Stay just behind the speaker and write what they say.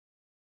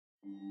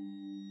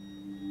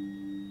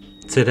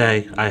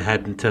Today I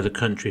head into the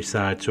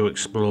countryside to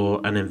explore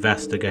and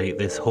investigate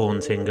this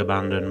haunting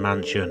abandoned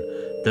mansion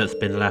that's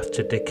been left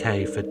to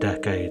decay for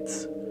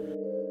decades.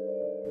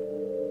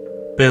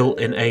 Built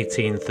in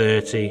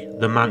 1830,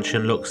 the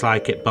mansion looks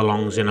like it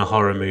belongs in a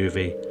horror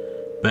movie,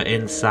 but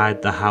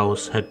inside the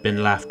house had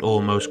been left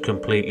almost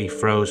completely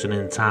frozen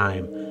in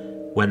time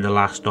when the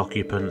last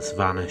occupants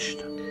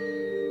vanished.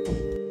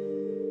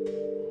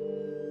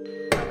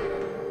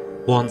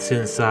 Once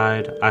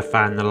inside, I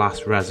find the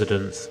last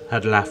residents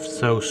had left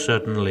so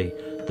suddenly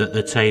that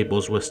the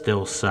tables were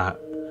still set,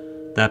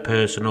 their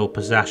personal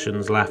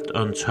possessions left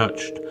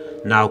untouched,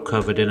 now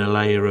covered in a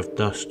layer of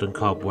dust and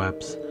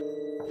cobwebs.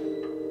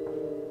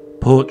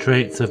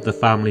 Portraits of the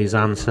family's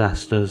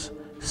ancestors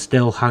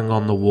still hang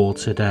on the wall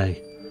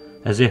today,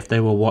 as if they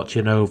were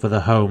watching over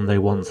the home they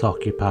once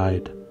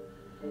occupied.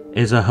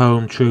 Is a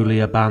home truly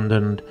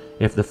abandoned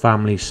if the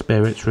family's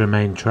spirits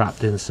remain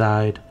trapped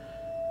inside?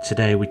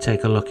 Today we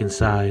take a look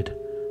inside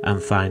and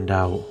find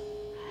out.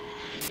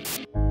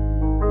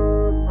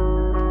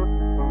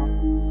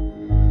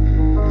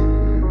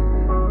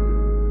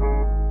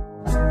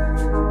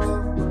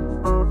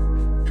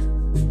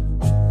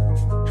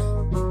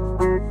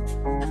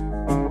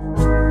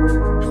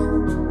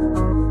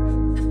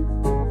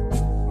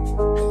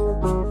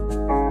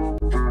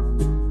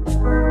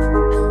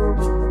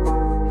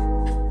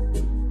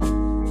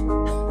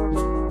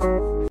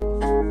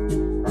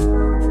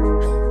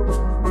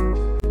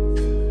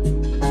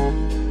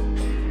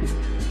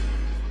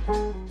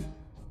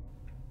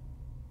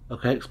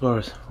 Okay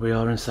explorers, we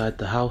are inside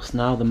the house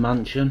now, the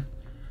mansion.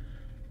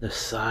 The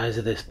size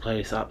of this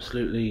place,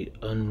 absolutely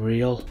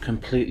unreal,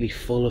 completely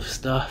full of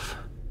stuff.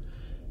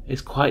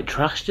 It's quite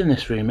trashed in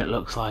this room, it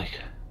looks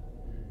like.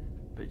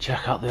 But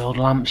check out the old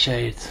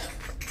lampshades.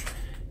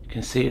 You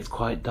can see it's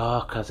quite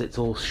dark as it's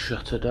all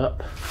shuttered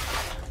up.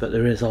 But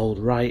there is old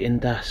writing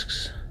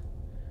desks,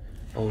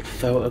 old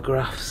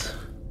photographs.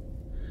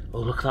 Oh,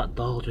 look at that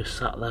doll just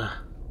sat there.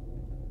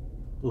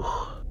 Ooh.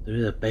 There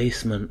is a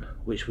basement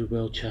which we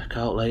will check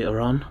out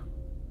later on.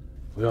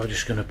 We are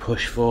just going to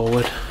push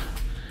forward,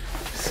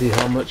 see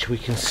how much we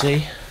can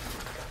see.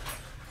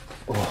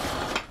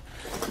 Oh,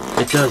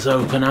 it does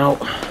open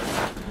out.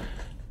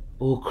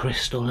 All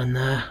crystal in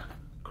there,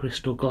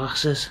 crystal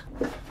glasses.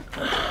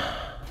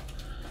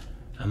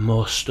 And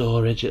more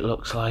storage it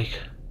looks like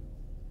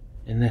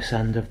in this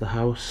end of the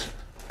house.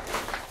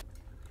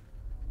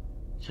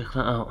 Check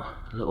that out,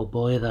 a little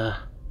boy there.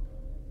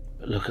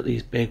 But look at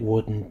these big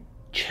wooden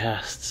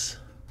chests.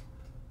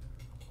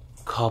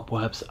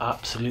 Cobwebs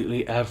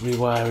absolutely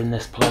everywhere in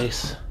this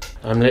place.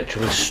 I'm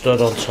literally stood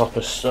on top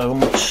of so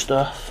much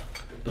stuff.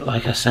 But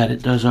like I said,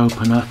 it does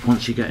open up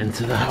once you get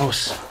into the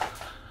house.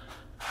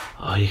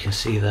 Oh, you can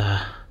see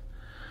there,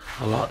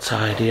 a lot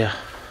tidier.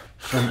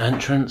 Front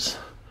entrance,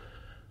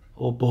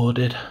 all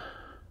boarded.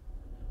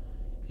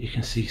 You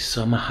can see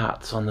summer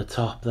hats on the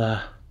top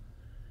there.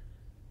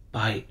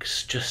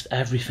 Bikes, just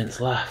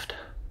everything's left.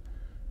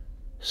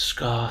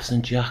 Scarves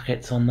and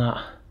jackets on that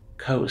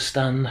coat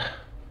stand,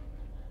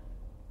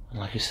 and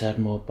like I said,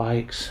 more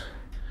bikes.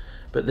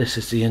 But this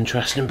is the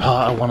interesting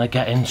part I want to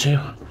get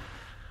into.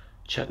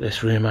 Check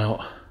this room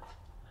out,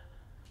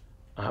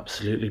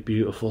 absolutely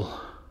beautiful.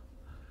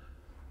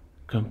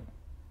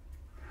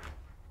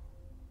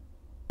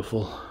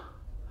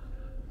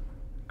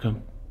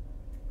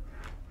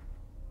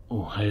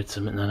 Oh, I heard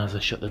something then as I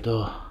shut the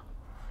door.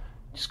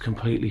 Just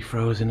completely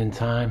frozen in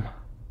time.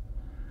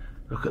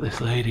 Look at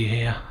this lady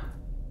here.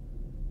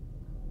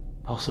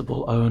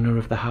 Possible owner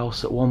of the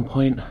house at one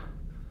point,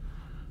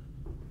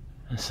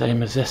 and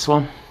same as this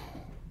one,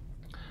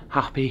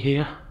 happy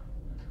here.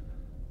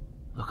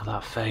 Look at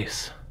that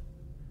face,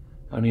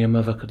 only a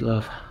mother could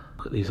love.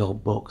 Look at these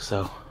old books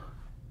though,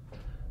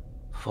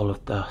 full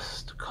of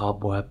dust,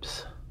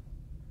 cobwebs.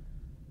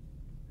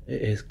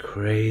 It is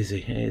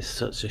crazy, it is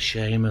such a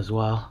shame as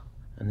well.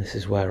 And this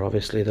is where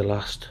obviously the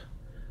last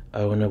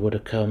owner would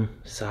have come,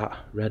 sat,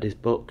 read his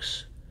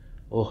books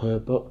or her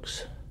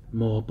books.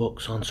 More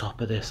books on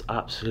top of this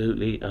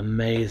absolutely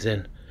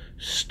amazing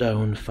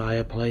stone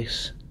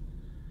fireplace.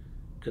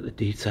 Look at the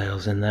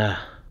details in there.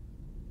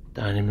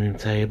 Dining room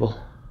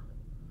table.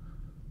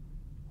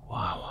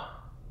 Wow,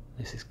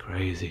 this is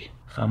crazy.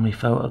 Family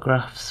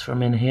photographs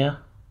from in here,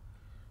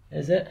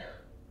 is it?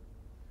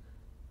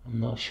 I'm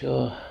not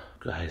sure.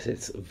 Guys,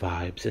 it's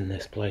vibes in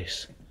this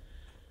place.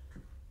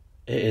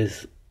 It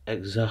is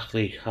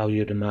exactly how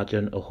you'd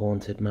imagine a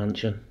haunted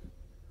mansion.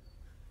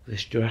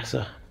 This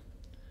dresser,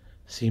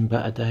 seen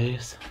better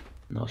days.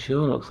 Not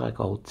sure, looks like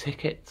old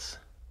tickets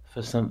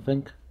for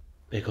something.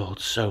 Big old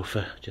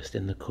sofa just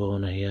in the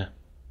corner here.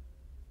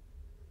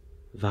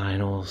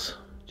 Vinyls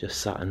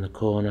just sat in the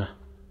corner.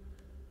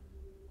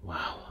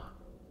 Wow.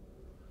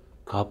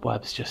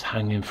 Cobwebs just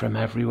hanging from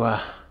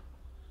everywhere.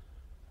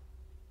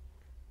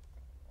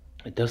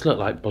 It does look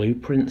like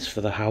blueprints for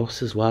the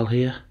house as well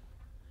here.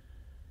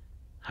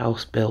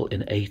 House built in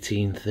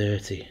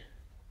 1830.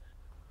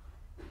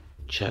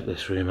 Check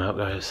this room out,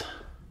 guys.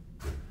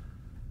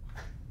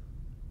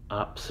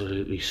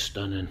 Absolutely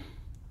stunning.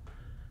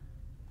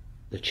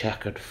 The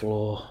checkered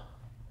floor,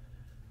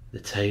 the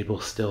table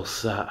still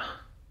set,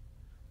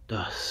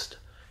 dust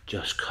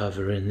just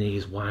covering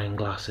these wine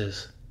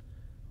glasses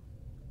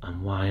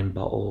and wine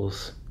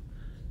bottles.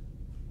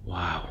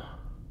 Wow.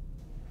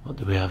 What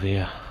do we have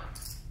here?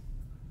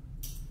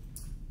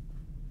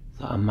 Is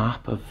that a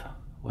map of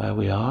where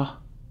we are?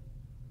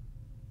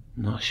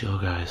 Not sure,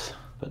 guys,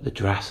 but the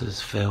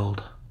dresser's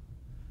filled.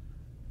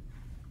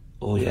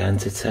 All your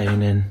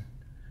entertaining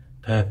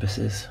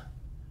purposes.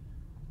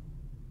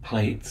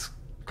 Plates,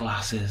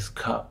 glasses,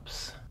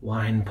 cups,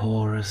 wine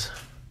pourers.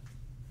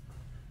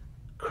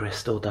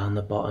 Crystal down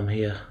the bottom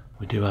here.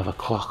 We do have a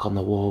clock on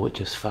the wall which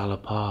just fell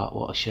apart.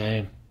 What a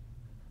shame.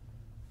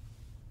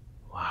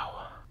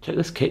 Wow. Check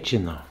this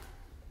kitchen though.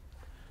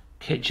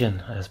 Kitchen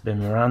has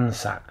been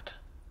ransacked.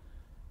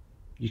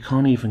 You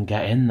can't even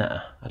get in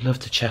there. I'd love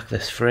to check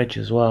this fridge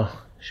as well.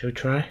 Shall we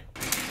try?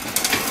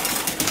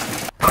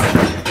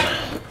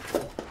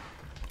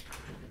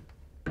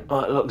 Oh,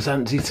 it looks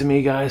empty to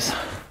me, guys.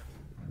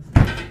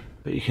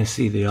 But you can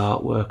see the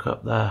artwork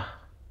up there.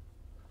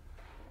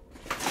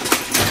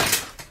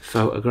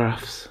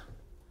 Photographs.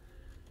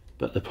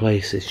 But the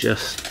place is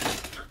just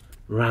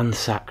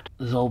ransacked.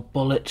 There's old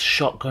bullets,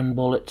 shotgun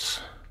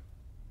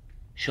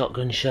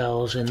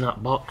shells in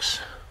that box.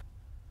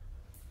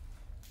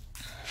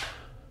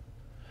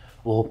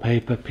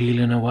 Wallpaper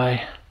peeling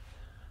away.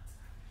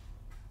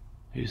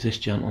 Who's this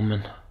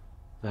gentleman?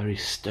 Very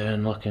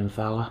stern looking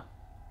fella.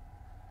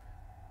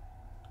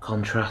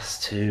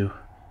 Contrast to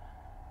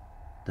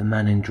the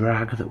men in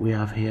drag that we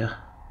have here.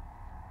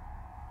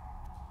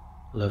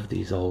 Love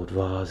these old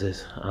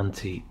vases,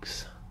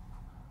 antiques.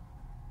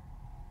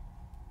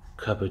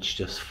 Cupboard's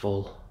just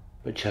full.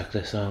 But check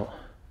this out.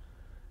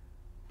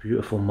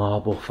 Beautiful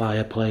marble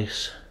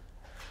fireplace.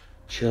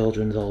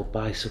 Children's old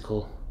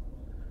bicycle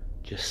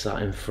just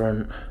sat in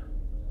front.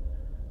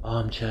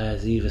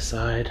 Armchairs either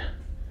side.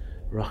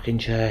 Rocking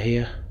chair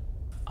here.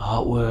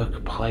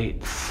 Artwork,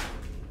 plates.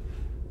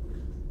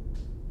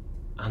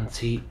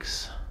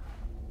 Antiques.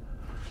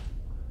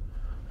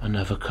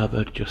 Another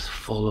cupboard just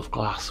full of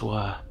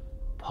glassware,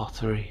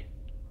 pottery.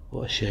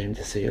 What a shame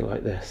to see it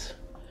like this.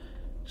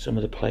 Some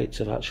of the plates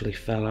have actually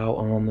fell out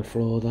and on the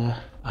floor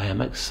there. I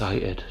am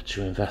excited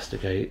to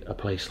investigate a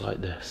place like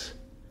this.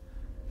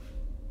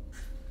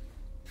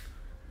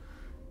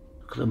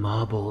 Look at the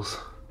marbles.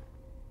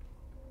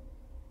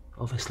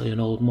 Obviously an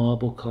old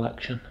marble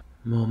collection.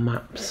 More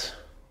maps.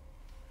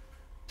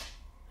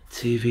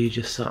 TV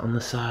just sat on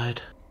the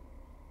side.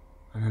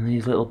 And then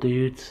these little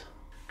dudes.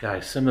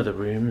 Guys, some of the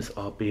rooms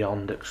are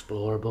beyond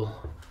explorable,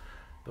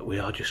 but we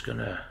are just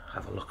gonna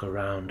have a look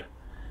around,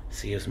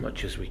 see as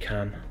much as we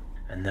can,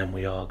 and then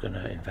we are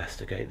gonna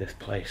investigate this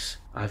place.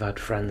 I've had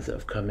friends that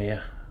have come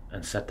here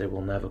and said they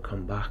will never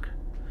come back.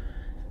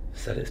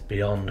 Said it's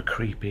beyond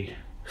creepy,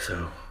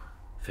 so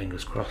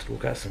fingers crossed we'll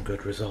get some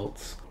good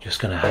results. Just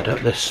gonna head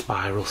up this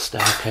spiral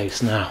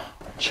staircase now.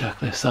 Check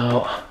this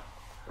out.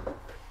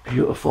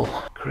 Beautiful,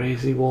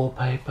 crazy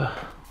wallpaper.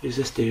 Who's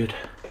this dude?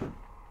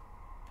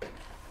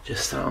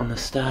 Just sat on the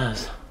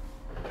stairs.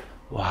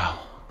 Wow.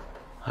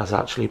 Has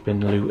actually been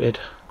looted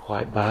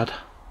quite bad.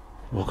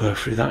 We'll go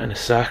through that in a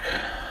sec.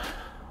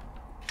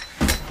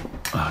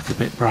 Oh, it's a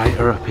bit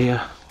brighter up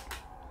here.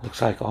 Looks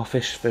like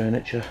office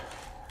furniture.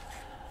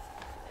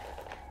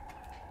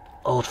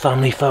 Old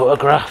family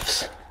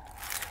photographs.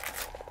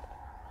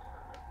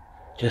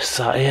 Just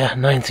sat here,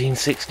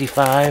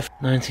 1965,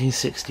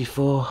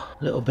 1964.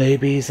 Little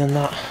babies and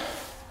that.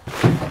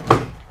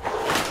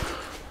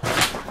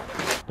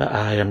 But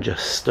I am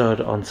just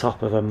stood on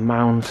top of a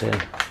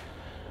mountain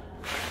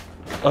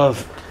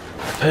of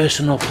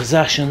personal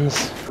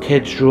possessions.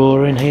 Kids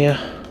drawing here.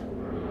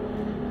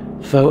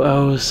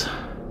 Photos.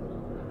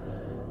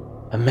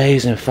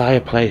 Amazing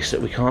fireplace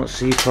that we can't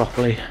see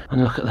properly.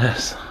 And look at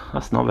this.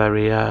 That's not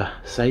very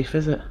safe,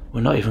 is it?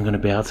 We're not even going to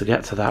be able to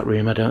get to that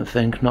room, I don't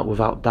think. Not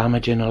without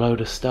damaging a load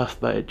of stuff,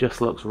 but it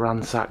just looks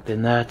ransacked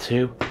in there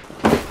too.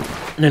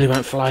 Nearly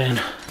went flying.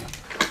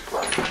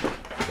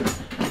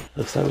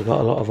 Looks like we've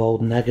got a lot of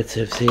old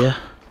negatives here.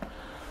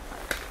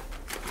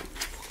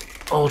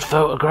 Old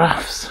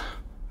photographs.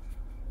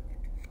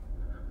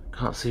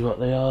 Can't see what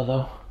they are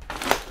though.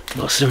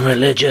 Got some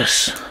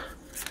religious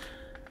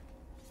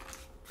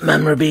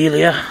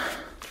memorabilia.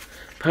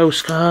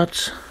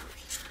 Postcards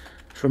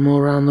from all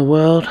around the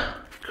world.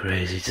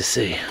 Crazy to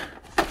see.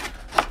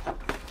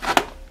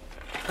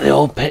 The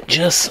old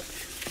pictures.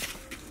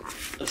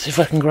 Let's see if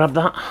I can grab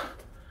that.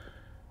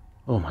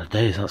 Oh my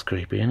days, that's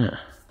creepy, isn't it?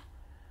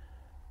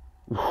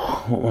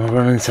 Won't want to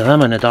run into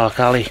them in a dark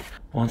alley.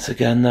 Once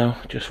again though,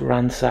 just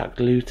ransacked,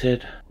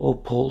 looted, all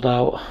pulled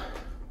out,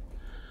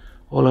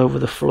 all over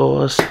the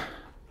floors.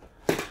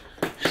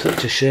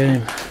 Such a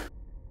shame.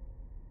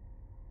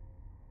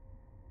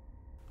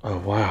 Oh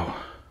wow.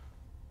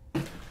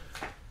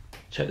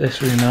 Check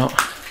this room out.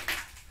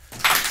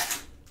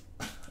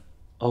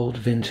 Old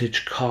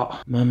vintage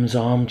cot. Mum's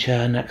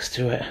armchair next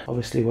to it.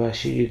 Obviously where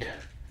she'd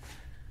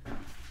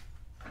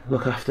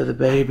look after the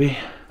baby.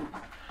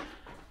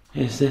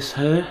 Is this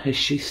her? Is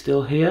she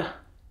still here?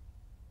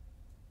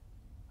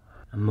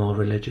 and more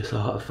religious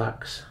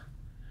artefacts,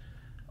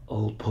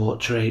 old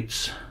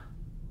portraits.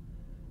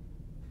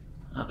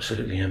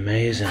 Absolutely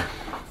amazing.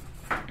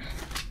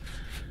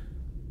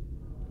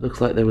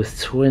 Looks like there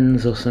was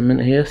twins or something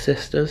here,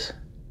 sisters.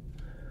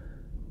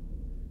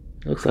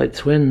 Looks like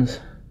twins.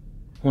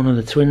 One of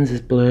the twins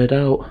is blurred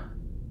out.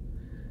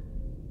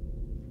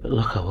 But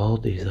look how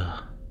old these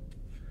are.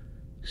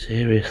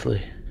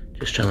 Seriously.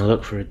 Just trying to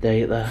look for a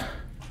date there.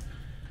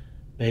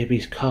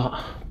 Baby's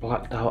cot,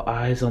 blacked out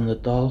eyes on the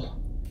doll.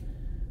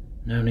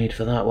 No need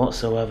for that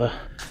whatsoever.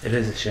 It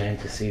is a shame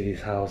to see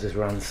these houses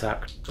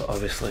ransacked, but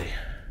obviously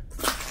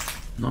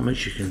not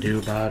much you can do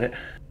about it.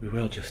 We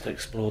will just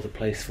explore the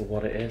place for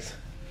what it is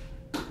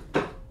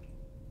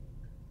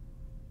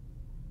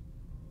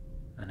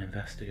and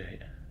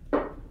investigate.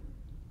 I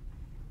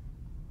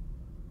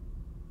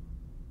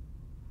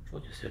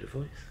just heard a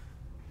voice.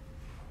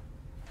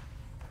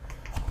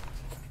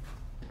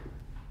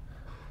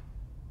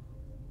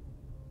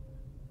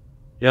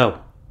 Yo.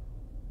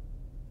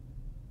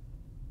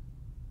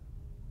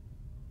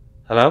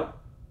 Hello?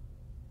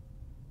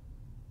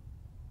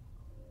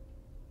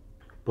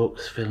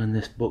 Books filling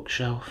this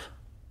bookshelf.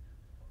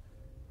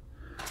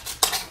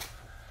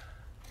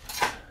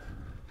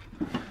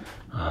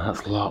 Oh,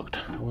 that's locked.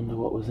 I wonder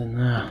what was in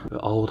there. The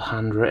old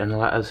handwritten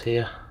letters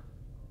here.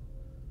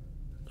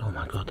 Oh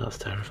my god, that's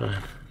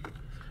terrifying.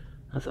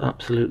 That's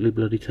absolutely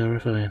bloody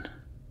terrifying.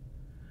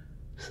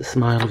 It's the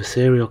smile of a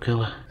serial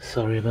killer.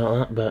 Sorry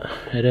about that, but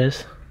it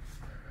is.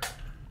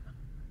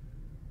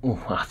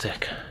 Oh,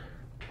 attic.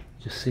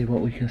 Just see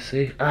what we can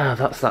see. Ah,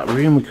 that's that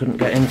room we couldn't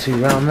get into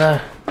round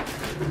there.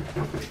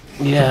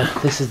 Yeah,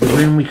 this is the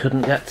room we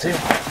couldn't get to.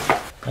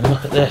 And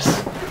look at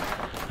this.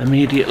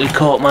 Immediately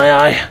caught my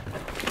eye.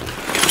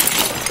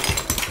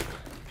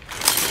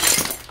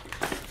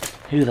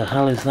 Who the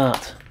hell is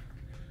that?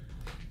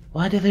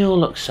 Why do they all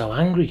look so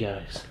angry,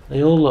 guys?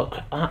 They all look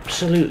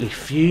absolutely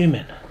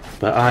fuming.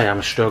 But I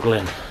am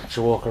struggling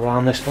to walk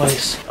around this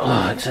place.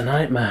 Oh, it's a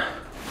nightmare.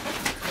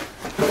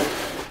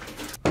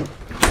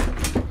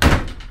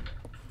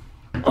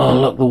 Oh,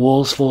 look, the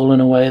wall's falling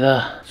away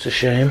there. It's a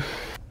shame.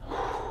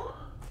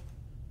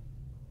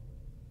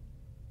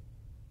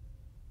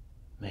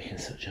 Making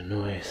such a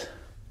noise.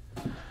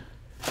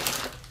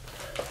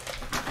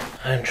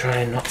 I'm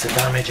trying not to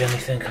damage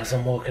anything as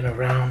I'm walking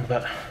around,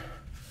 but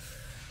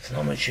there's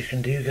not much you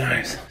can do,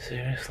 guys.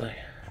 Seriously.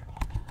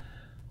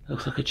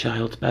 Looks like a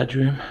child's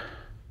bedroom.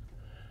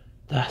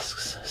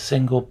 Desks,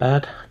 single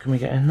bed. Can we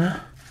get in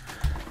there?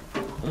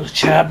 There's a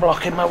chair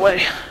blocking my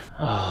way.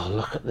 Oh,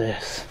 look at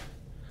this.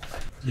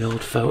 The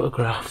old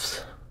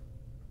photographs.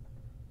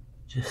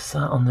 Just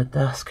sat on the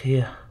desk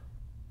here.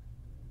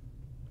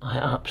 I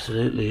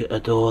absolutely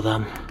adore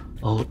them.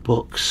 Old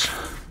books.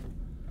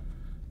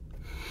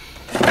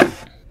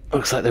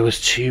 Looks like there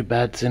was 2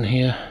 beds in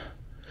here.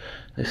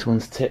 This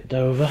one's tipped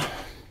over.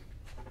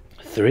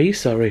 3,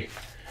 sorry.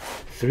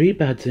 3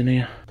 beds in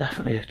here.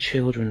 Definitely a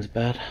children's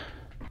bed.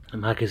 The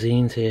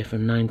magazine's here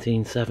from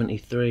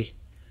 1973.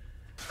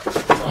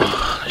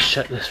 Oh, let's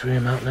check this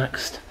room out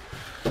next.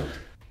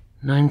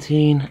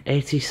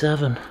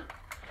 1987.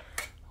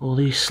 All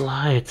these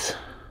slides.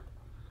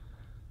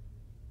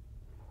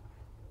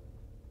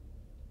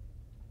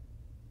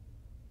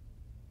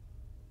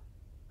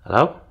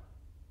 Hello?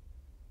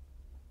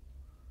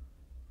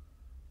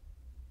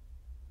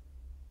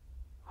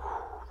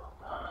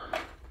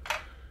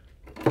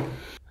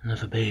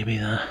 Another baby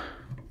there.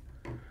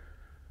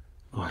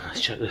 Go on,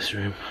 let's check this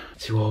room.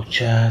 2 old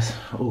chairs.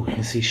 Oh, you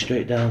can see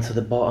straight down to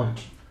the bottom.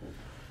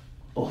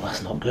 Oh,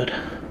 that's not good.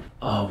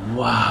 Oh,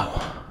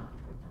 wow.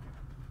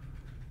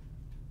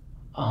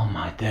 Oh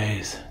my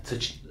days. It's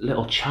a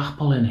little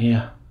chapel in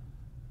here.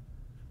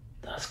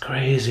 That's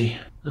crazy.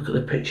 Look at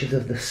the pictures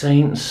of the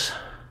saints.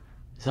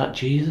 Is that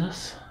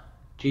Jesus?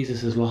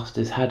 Jesus has lost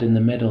his head in the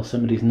middle.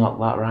 Somebody's knocked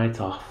that right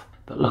off.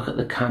 But look at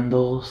the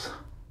candles.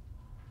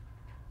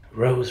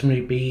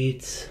 Rosemary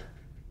beads.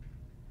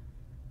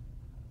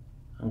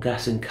 I'm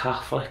guessing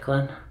Catholic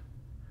then.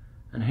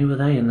 And who are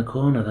they in the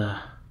corner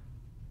there?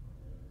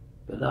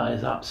 But that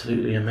is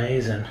absolutely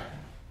amazing.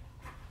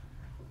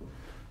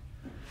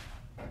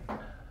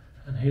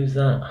 And who's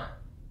that?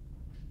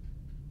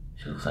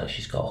 She looks like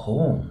she's got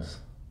horns.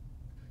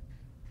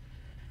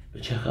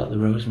 But check out the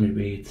rosemary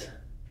beads.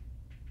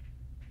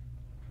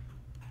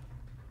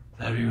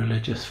 Very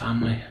religious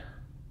family.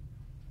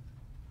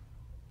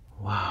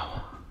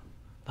 Wow,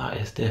 that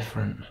is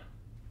different.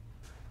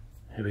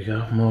 Here we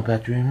go, more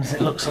bedrooms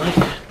it looks like.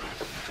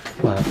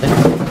 Well, I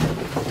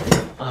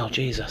think. Oh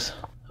Jesus.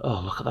 Oh,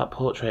 look at that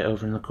portrait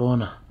over in the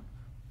corner.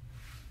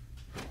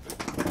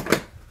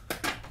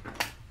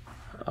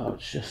 Oh,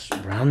 it's just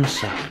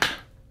ransacked.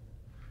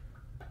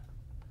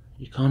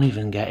 You can't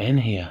even get in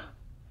here.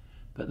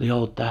 But the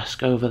old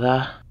desk over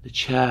there, the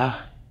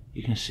chair,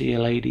 you can see a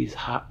lady's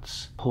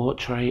hats,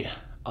 portrait,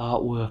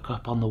 artwork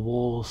up on the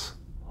walls.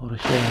 What a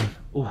shame.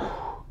 Ooh,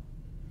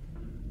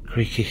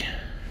 creaky.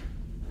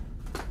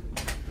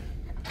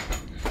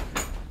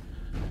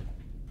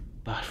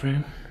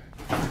 Bathroom.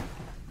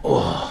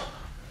 Oh,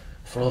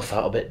 floor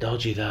felt a bit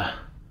dodgy there.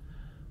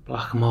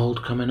 Black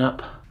mould coming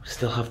up. We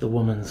still have the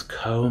woman's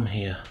comb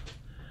here.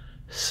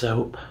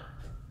 Soap.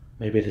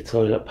 Maybe the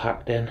toilet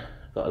packed in.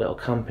 Got a little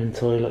camping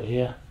toilet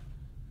here.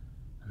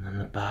 And then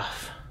the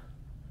bath.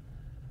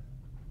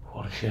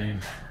 What a shame.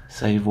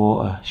 Save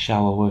water,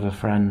 shower with a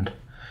friend.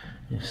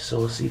 You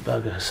saucy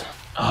buggers.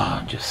 Oh,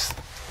 I'm just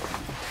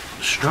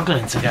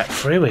struggling to get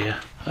through here.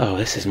 Oh,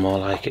 this is more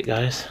like it,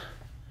 guys.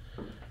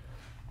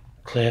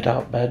 Cleared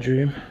out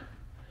bedroom.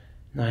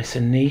 Nice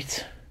and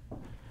neat.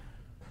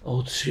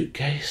 Old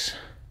suitcase.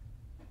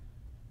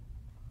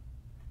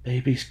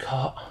 Baby's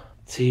cot.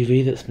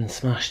 TV that's been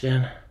smashed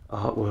in.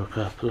 Artwork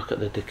up. Look at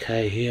the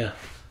decay here.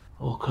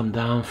 All come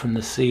down from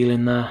the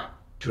ceiling there.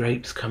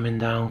 Drapes coming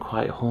down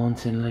quite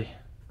hauntingly.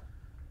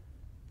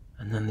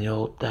 And then the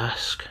old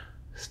desk.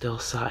 Still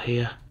sat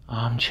here.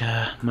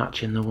 Armchair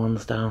matching the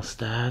ones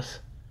downstairs.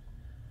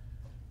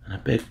 And a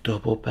big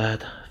double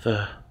bed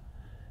for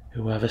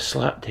whoever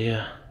slept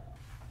here.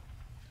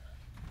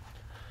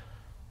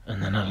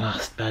 And then a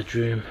last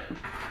bedroom.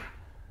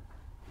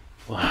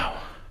 Wow.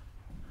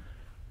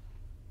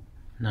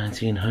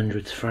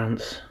 1900s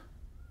France.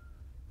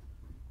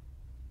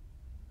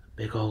 A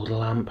big old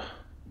lamp.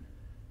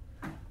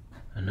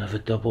 Another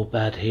double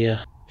bed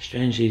here.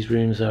 Strange these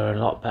rooms are in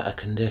a lot better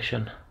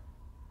condition.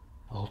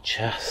 Old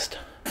chest.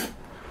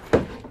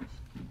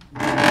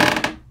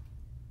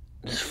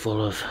 Just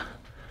full of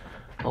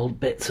old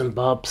bits and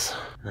bobs.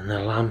 And the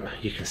lamp,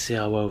 you can see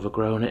how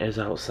overgrown it is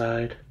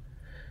outside.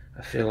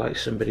 I feel like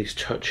somebody's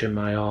touching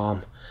my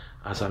arm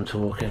as I'm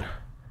talking.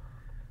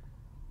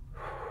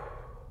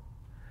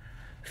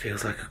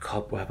 Feels like a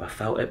cobweb. I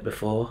felt it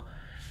before,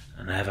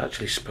 and I have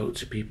actually spoke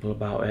to people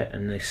about it,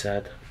 and they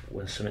said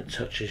when something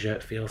touches you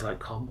it feels like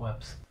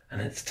cobwebs. And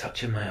it's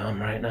touching my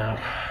arm right now.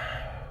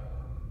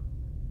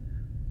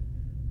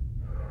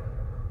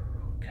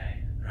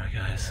 Okay, right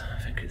guys,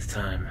 I think it's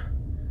time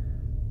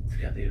to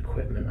get the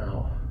equipment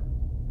out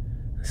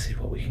and see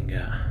what we can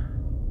get.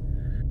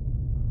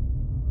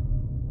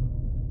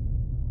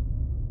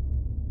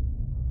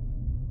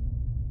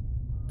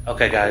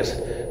 Okay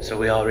guys, so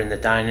we are in the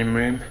dining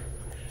room.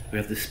 We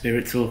have the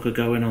spirit talker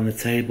going on the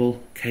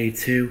table,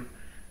 K2,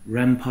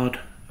 REM pod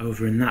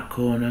over in that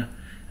corner,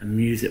 and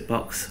music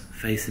box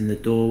facing the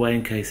doorway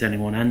in case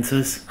anyone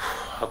enters.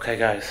 Okay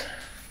guys,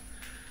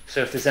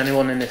 so if there's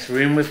anyone in this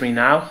room with me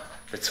now,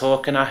 the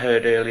talking I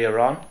heard earlier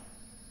on,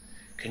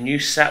 can you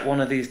set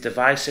one of these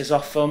devices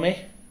off for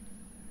me?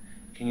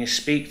 Can you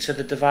speak to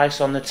the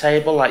device on the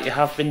table like you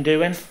have been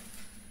doing?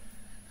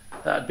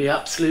 That'd be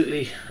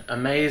absolutely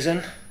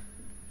amazing.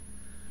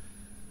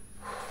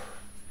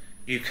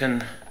 You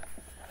can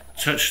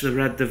touch the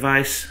red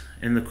device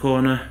in the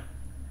corner.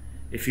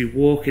 If you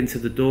walk into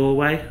the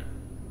doorway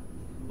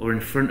or in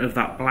front of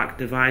that black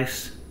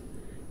device,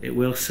 it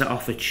will set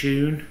off a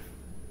tune.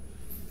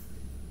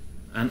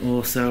 And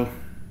also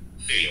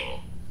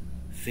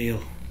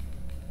feel.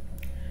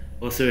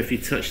 Also, if you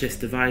touch this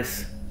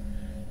device,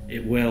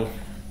 it will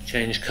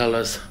change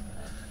colours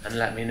and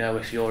let me know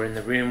if you're in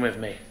the room with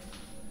me.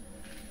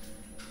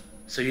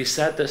 So you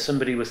said that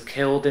somebody was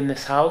killed in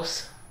this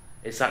house,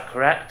 is that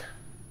correct?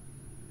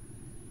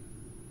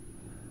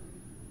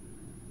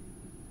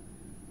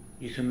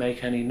 You can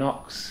make any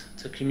knocks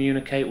to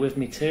communicate with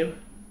me too.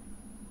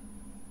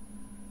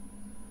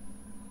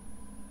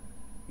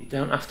 You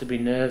don't have to be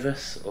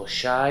nervous or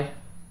shy.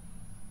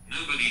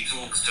 Nobody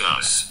talks to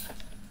us.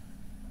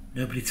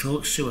 Nobody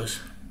talks to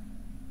us.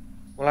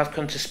 Well, I've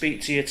come to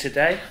speak to you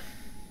today.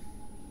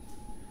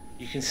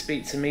 You can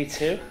speak to me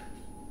too.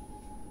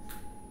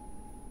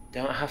 You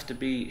don't have to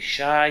be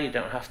shy, you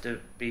don't have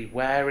to be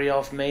wary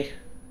of me.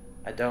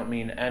 I don't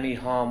mean any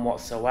harm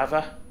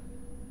whatsoever.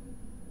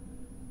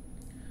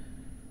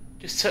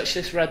 Just touch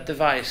this red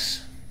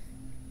device.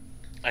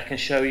 I can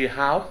show you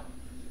how.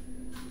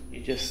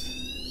 You just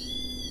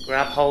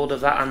grab hold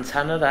of that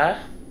antenna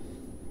there.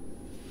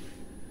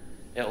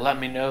 It'll let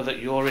me know that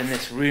you're in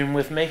this room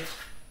with me.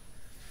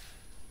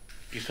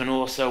 You can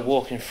also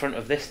walk in front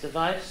of this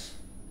device.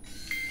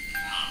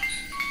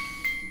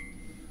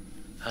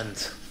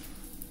 And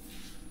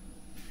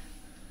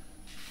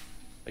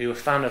are you a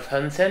fan of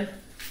hunting? Do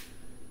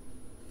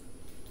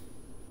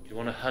you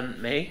want to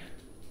hunt me?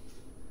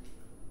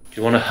 Do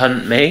you want to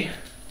hunt me?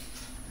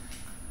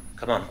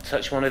 Come on,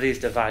 touch one of these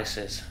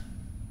devices.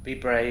 Be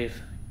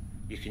brave.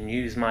 You can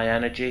use my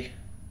energy.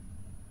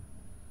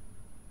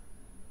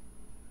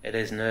 It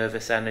is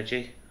nervous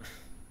energy.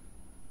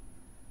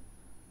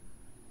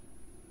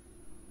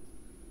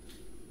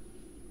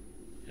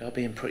 You're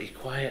being pretty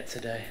quiet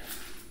today.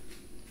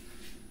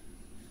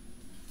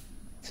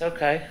 It's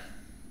okay.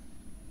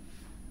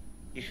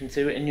 You can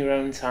do it in your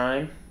own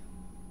time.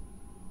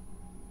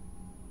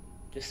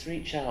 Just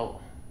reach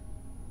out.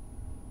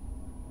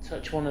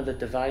 Touch one of the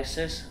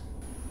devices.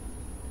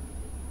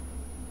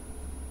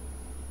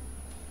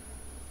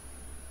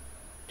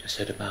 Just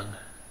heard a bang.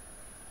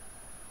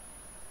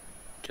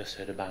 Just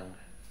heard a bang.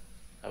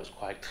 That was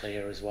quite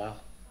clear as well.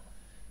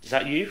 Is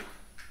that you?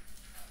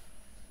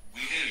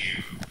 We hear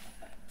you.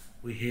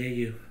 We hear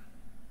you.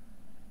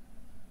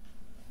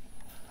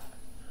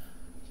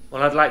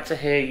 Well, I'd like to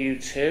hear you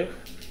too.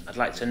 I'd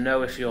like to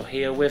know if you're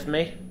here with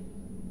me.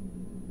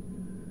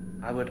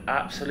 I would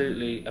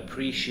absolutely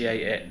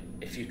appreciate it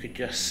if you could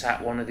just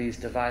set one of these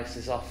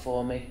devices off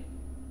for me.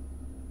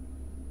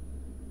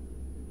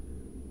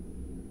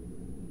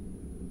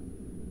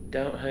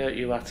 Don't hurt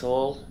you at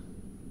all.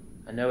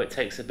 I know it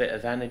takes a bit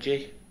of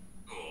energy.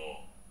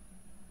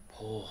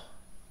 Poor.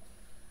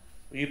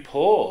 Were you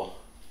poor?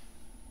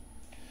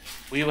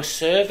 Were you a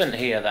servant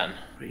here then?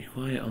 Pretty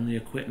quiet on the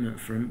equipment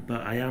front,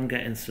 but I am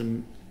getting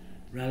some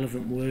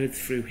relevant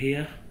words through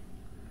here.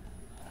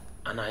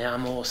 And I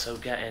am also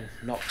getting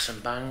knocks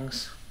and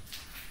bangs.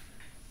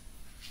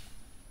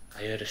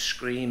 I heard a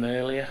scream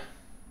earlier.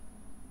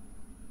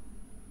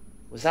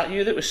 Was that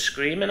you that was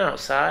screaming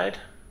outside?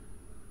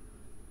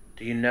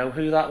 Do you know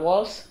who that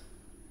was?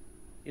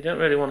 You don't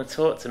really want to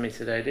talk to me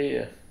today, do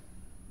you?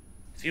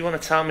 If you want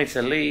to tell me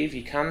to leave,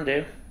 you can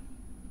do.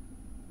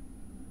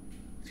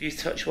 If you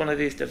touch one of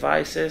these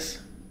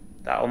devices,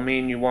 that'll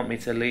mean you want me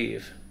to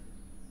leave.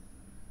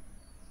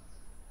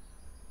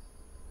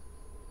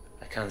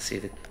 I can see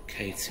the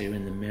K2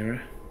 in the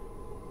mirror.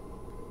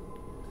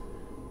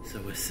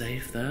 So we're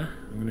safe there.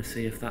 I'm going to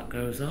see if that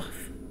goes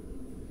off.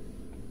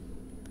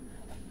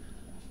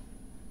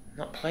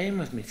 Not playing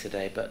with me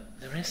today, but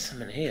there is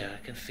something here.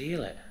 I can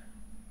feel it.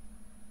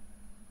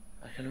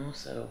 I can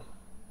also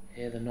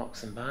hear the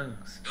knocks and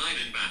bangs. Died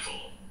in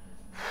battle.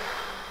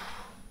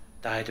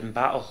 Died in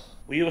battle.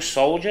 Were you a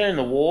soldier in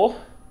the war?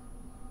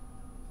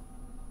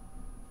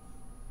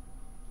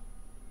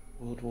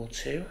 World War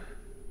II?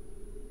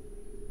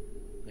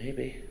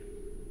 Maybe.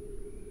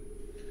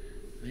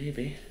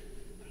 Maybe.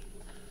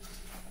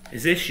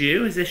 Is this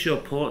you? Is this your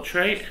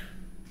portrait?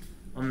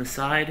 On the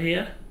side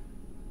here?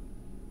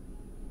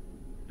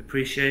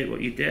 Appreciate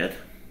what you did?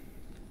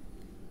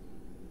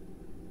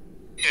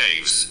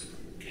 Caves.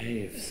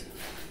 Caves.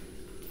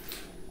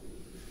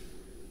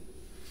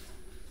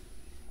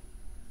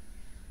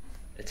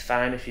 It's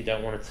fine if you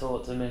don't want to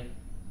talk to me.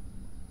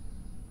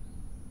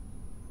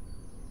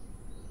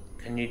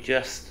 Can you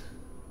just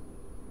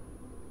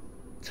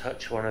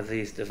touch one of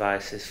these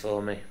devices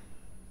for me?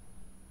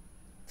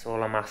 That's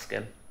all I'm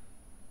asking.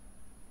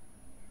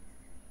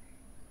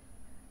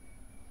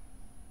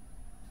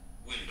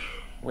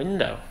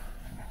 Window?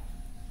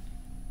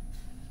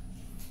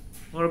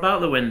 What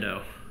about the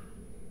window?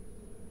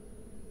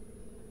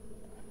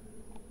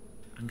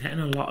 I'm getting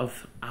a lot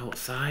of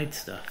outside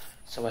stuff.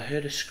 So I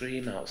heard a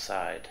scream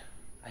outside.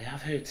 I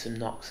have heard some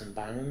knocks and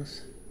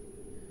bangs.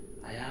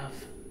 I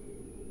have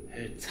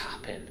heard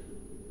tapping.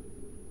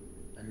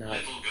 And now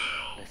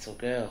little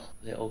girl.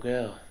 The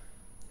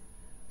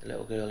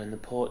little girl in the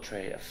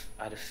portrait.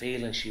 I had a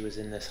feeling she was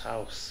in this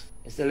house.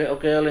 Is the little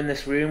girl in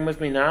this room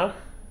with me now?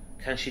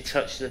 Can she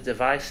touch the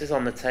devices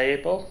on the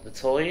table, the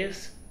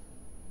toys?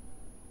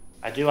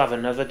 I do have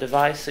another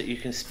device that you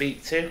can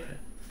speak to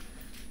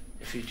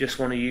if you just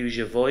want to use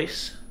your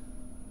voice.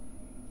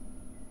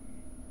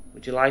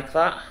 Would you like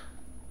that?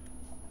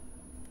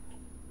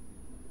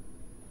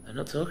 I'm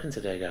not talking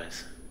today,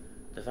 guys.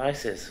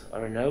 Devices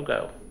are a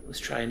no-go. Let's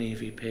try an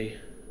EVP,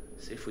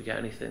 see if we get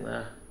anything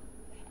there.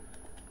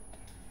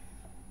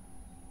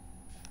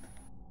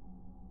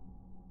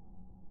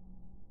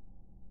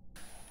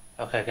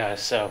 Okay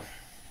guys, so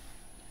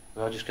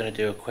we're just going to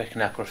do a quick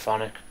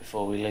necrophonic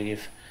before we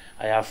leave.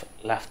 I have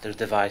left the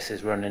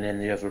devices running in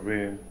the other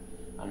room,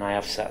 and I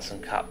have set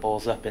some cat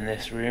balls up in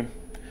this room.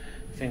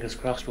 Fingers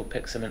crossed we'll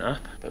pick something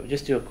up, but we'll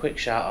just do a quick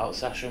shout out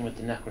session with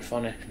the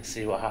necrophonic and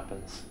see what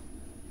happens.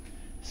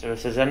 So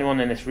if there's anyone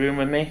in this room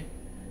with me,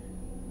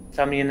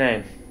 tell me your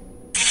name.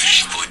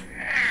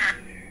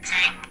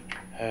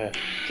 Her,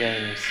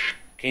 James.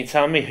 Can you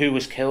tell me who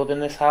was killed in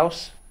this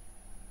house?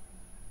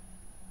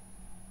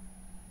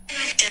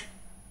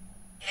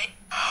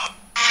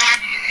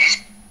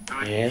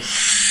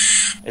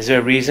 Yes. Is there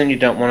a reason you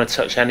don't want to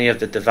touch any of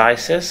the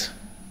devices?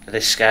 Do they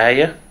scare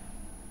you?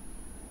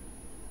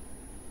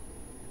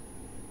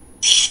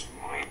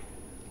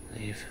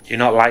 Leave. Do you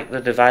not like the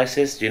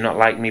devices? Do you not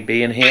like me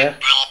being here?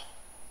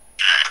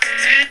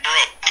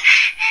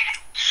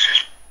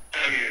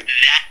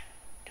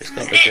 Just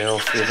got the girl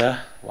through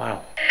there.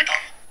 Wow.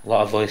 A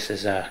lot of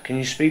voices there. Can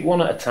you speak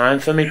one at a time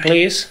for me,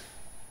 please?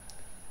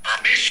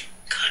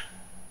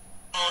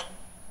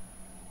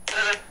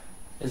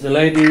 Is the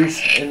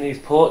ladies in these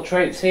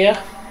portraits here?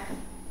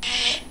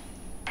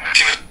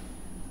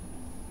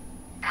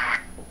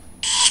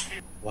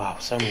 Wow,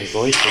 so many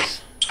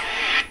voices.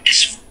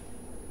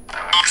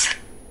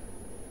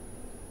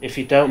 If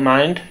you don't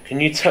mind, can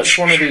you touch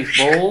one of these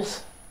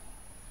balls?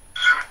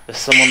 There's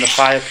some on the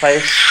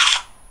fireplace.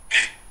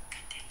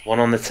 One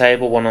on the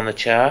table, one on the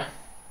chair.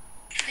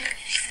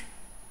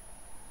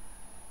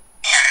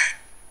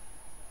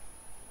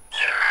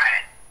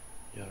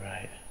 You're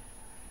right.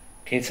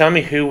 Can you tell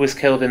me who was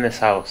killed in this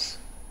house?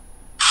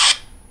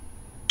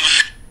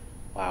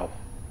 Wow.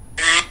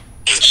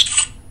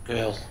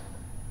 Girl.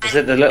 Is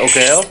it the little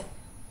girl?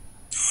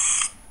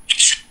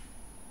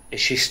 Is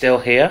she still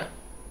here?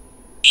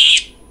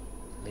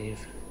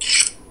 Leave.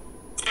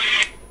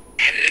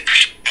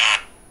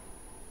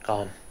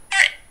 Gone.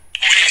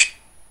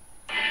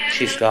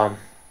 She's gone.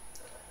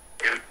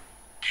 Can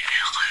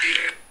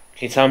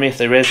you tell me if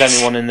there is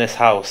anyone in this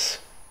house?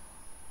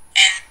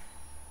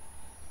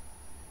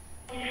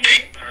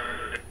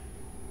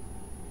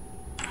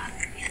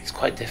 It's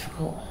quite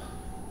difficult.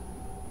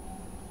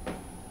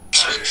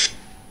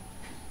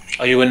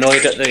 Are you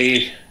annoyed at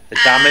the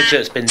damage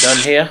that's been done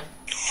here?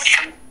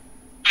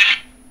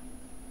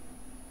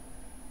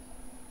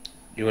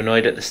 You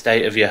annoyed at the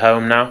state of your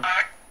home now?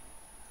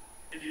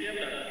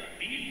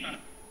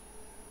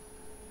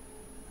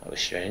 That was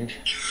strange.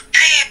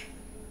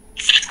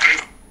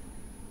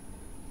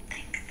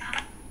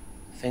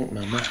 Think,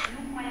 Mama.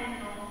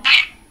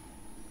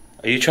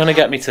 Are you trying to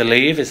get me to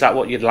leave? Is that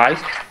what you'd like?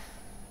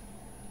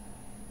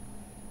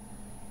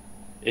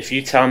 If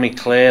you tell me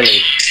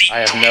clearly, I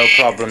have no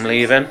problem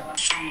leaving.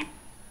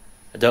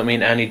 I don't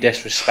mean any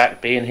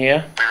disrespect being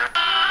here.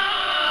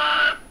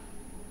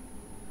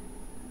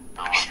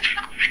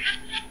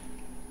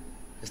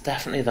 There's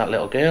definitely that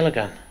little girl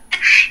again.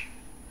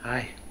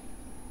 Hi.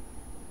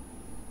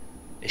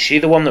 Is she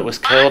the one that was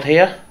killed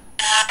here?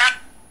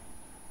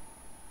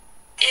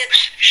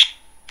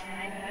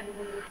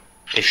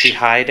 Is she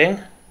hiding?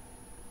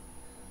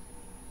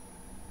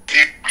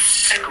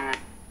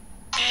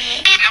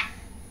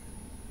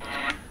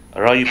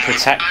 Or are you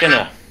protecting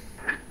her?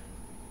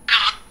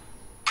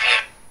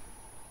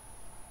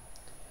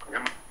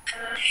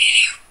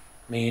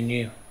 Me and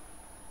you.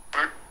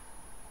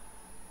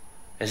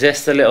 Is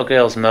this the little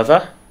girl's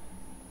mother?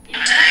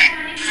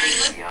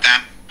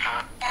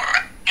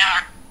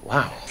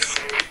 Wow.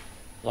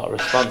 A lot of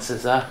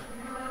responses there.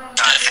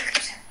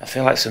 I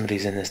feel like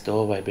somebody's in this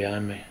doorway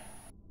behind me.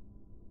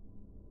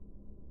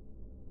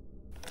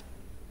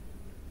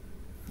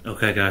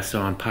 Okay guys,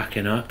 so I'm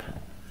packing up.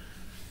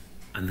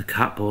 And the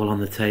cat ball on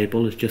the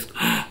table is just...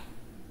 I'm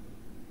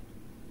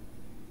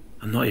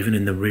not even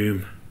in the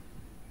room.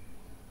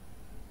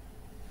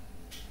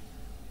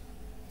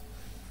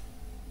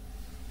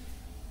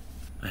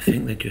 I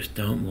think they just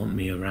don't want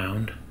me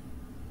around.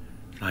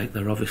 Like,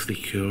 they're obviously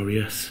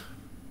curious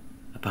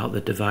about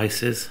the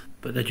devices,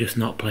 but they're just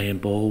not playing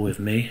ball with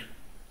me.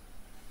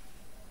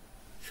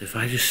 So if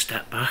I just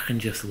step back and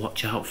just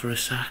watch out for a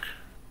sec.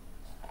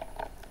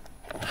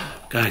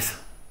 Guys.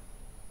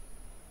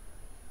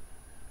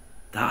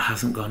 That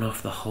hasn't gone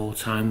off the whole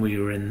time we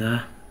were in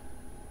there.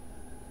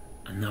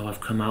 And now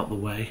I've come out the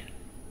way.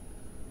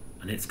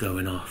 And it's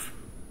going off.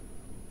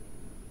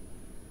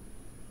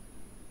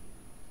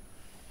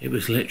 It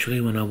was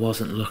literally when I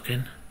wasn't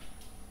looking.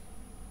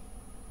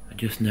 I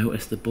just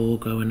noticed the ball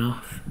going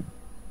off.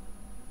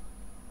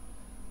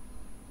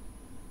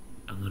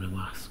 I'm going to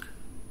ask.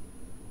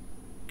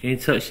 Can you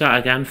touch that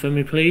again for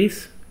me,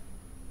 please?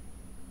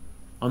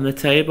 On the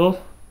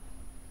table?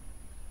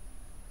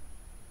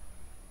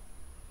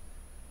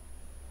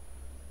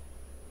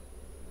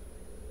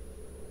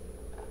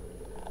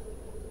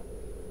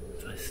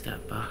 If I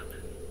step back,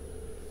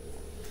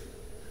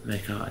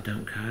 make out I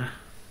don't care.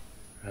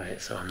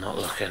 Right, so I'm not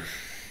looking.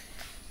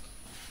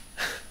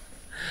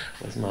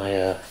 Where's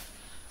my,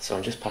 so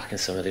I'm just packing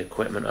some of the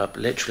equipment up.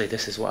 Literally,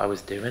 this is what I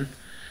was doing.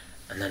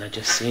 And then I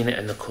just seen it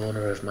in the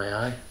corner of my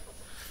eye.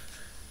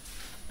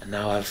 And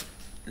now I've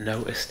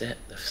noticed it,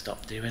 they've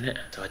stopped doing it.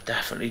 So I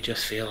definitely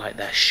just feel like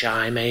they're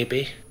shy,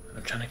 maybe.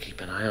 I'm trying to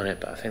keep an eye on it,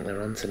 but I think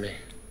they're onto me.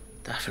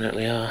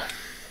 Definitely are.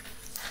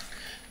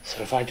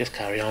 So if I just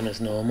carry on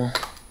as normal,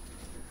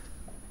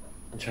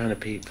 I'm trying to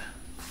peep.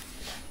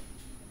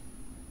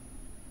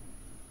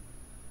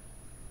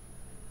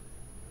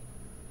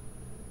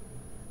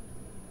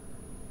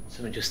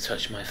 Something just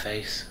touched my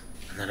face,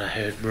 and then I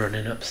heard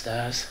running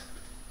upstairs.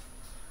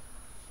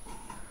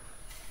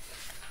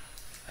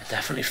 I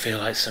definitely feel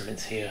like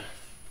something's here.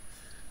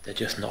 They're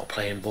just not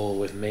playing ball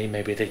with me.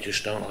 Maybe they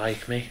just don't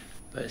like me.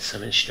 But there's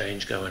something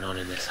strange going on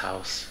in this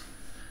house.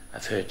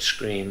 I've heard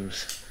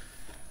screams.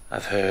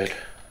 I've heard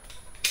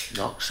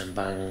knocks and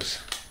bangs.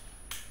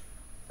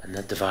 And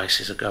the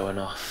devices are going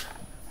off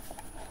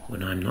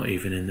when I'm not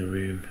even in the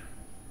room.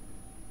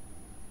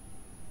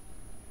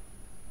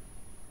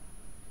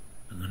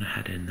 I'm gonna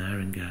head in there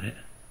and get it.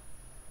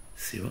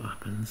 See what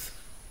happens.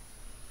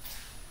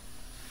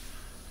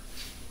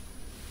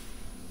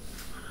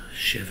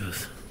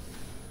 Shivers.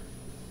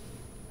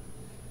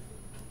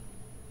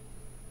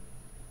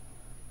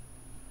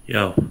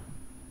 Yo,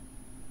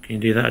 can you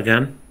do that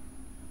again?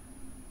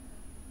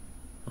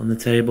 On the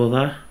table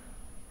there?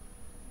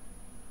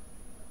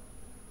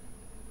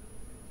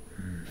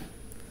 I'm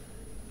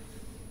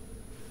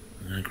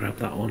gonna grab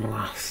that one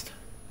last.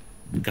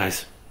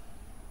 Guys.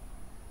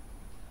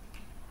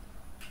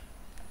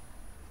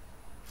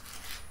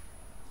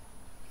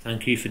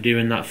 Thank you for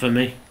doing that for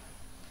me.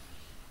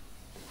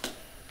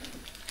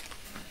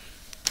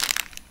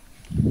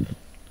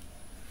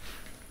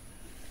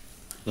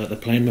 Look, they're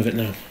playing with it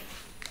now.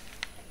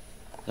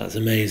 That's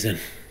amazing.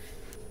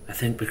 I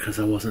think because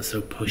I wasn't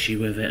so pushy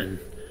with it and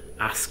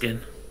asking,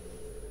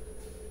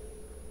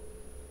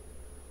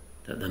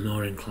 that they're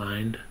more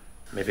inclined.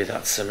 Maybe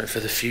that's something for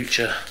the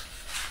future.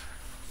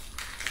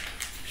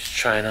 Just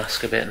try and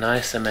ask a bit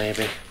nicer,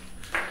 maybe.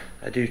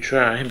 I do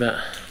try,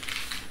 but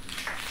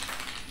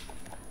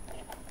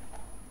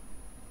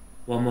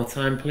One more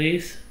time,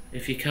 please,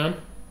 if you can.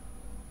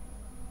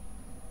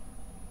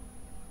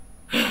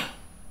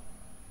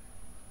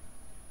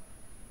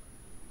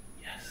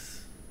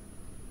 Yes.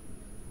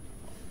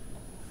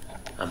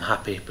 I'm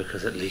happy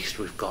because at least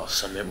we've got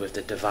something with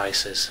the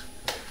devices.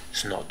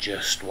 It's not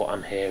just what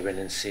I'm hearing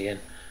and seeing.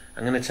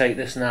 I'm going to take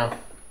this now.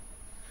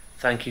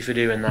 Thank you for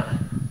doing that.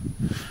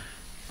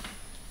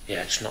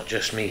 Yeah, it's not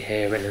just me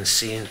hearing and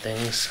seeing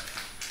things.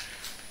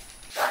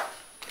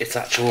 It's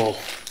actual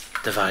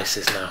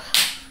devices now.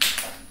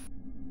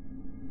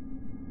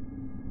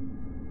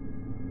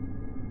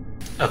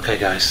 Okay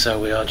guys,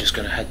 so we are just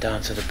going to head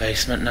down to the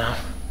basement now.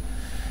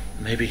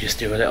 Maybe just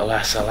do a little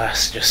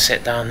SLS, just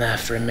sit down there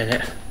for a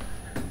minute.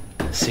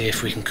 See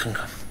if we can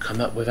come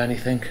up with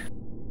anything.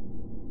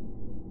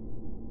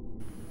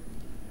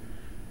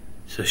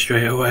 So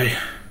straight away,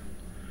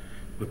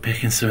 we're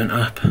picking something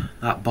up.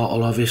 That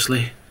bottle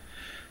obviously,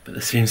 but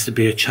there seems to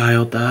be a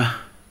child there.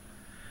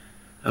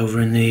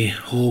 Over in the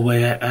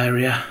hallway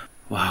area.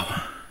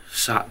 Wow,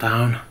 sat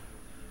down,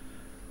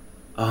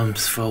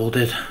 arms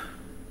folded.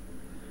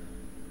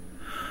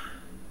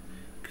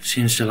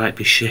 Seems to like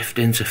be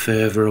shifting to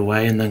further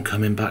away and then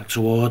coming back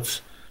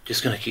towards.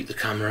 Just going to keep the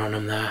camera on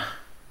him there.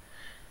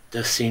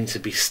 Does seem to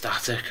be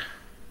static,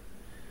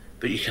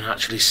 but you can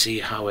actually see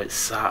how it's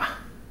sat.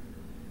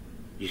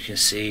 You can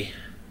see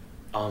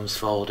arms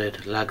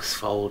folded, legs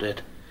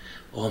folded,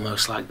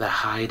 almost like they're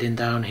hiding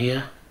down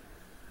here.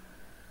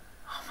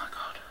 Oh my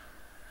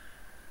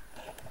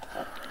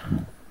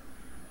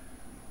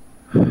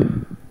god.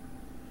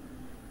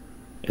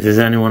 If there's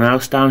anyone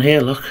else down here,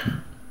 look.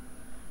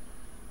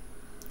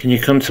 Can you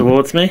come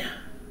towards me?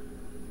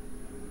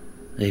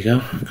 There you go,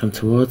 come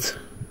towards.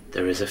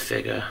 There is a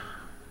figure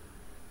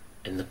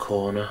in the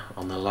corner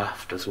on the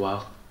left as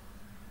well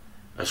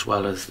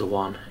as the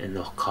one in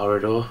the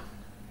corridor.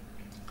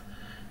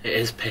 It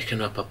is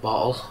picking up a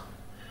bottle,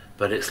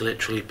 but it's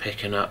literally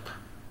picking up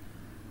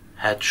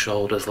head,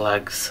 shoulders,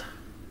 legs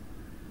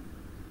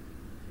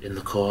in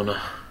the corner,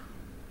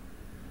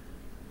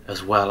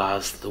 as well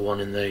as the one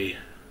in the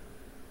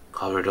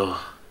corridor.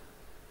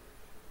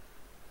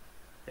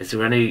 Is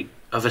there any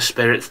other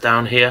spirits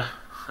down here?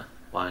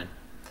 Wine.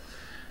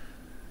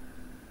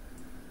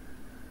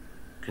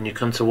 Can you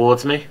come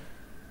towards me?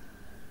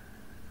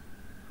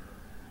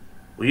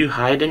 Were you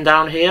hiding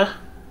down here?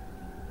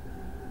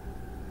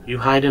 You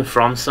hiding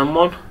from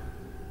someone?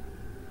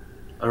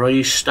 Or are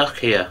you stuck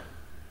here?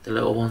 The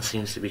little one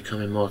seems to be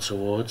coming more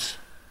towards.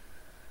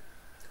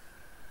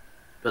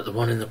 But the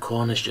one in the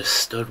corner's just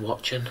stood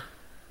watching.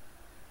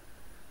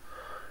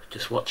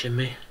 Just watching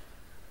me.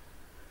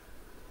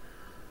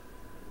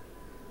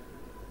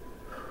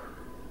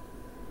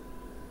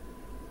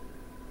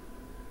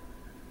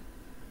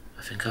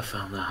 I think I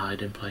found their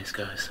hiding place,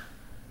 guys.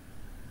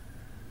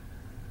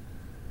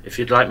 If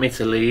you'd like me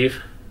to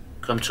leave,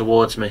 come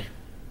towards me.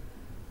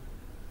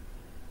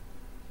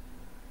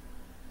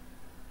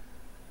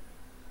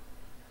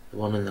 The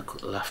one in the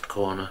left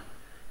corner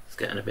is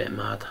getting a bit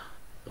mad.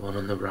 The one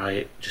on the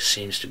right just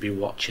seems to be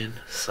watching,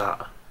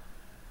 sat,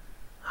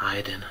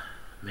 hiding.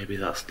 Maybe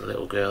that's the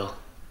little girl.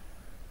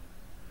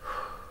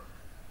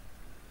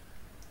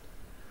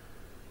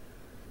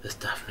 There's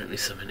definitely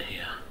something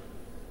here.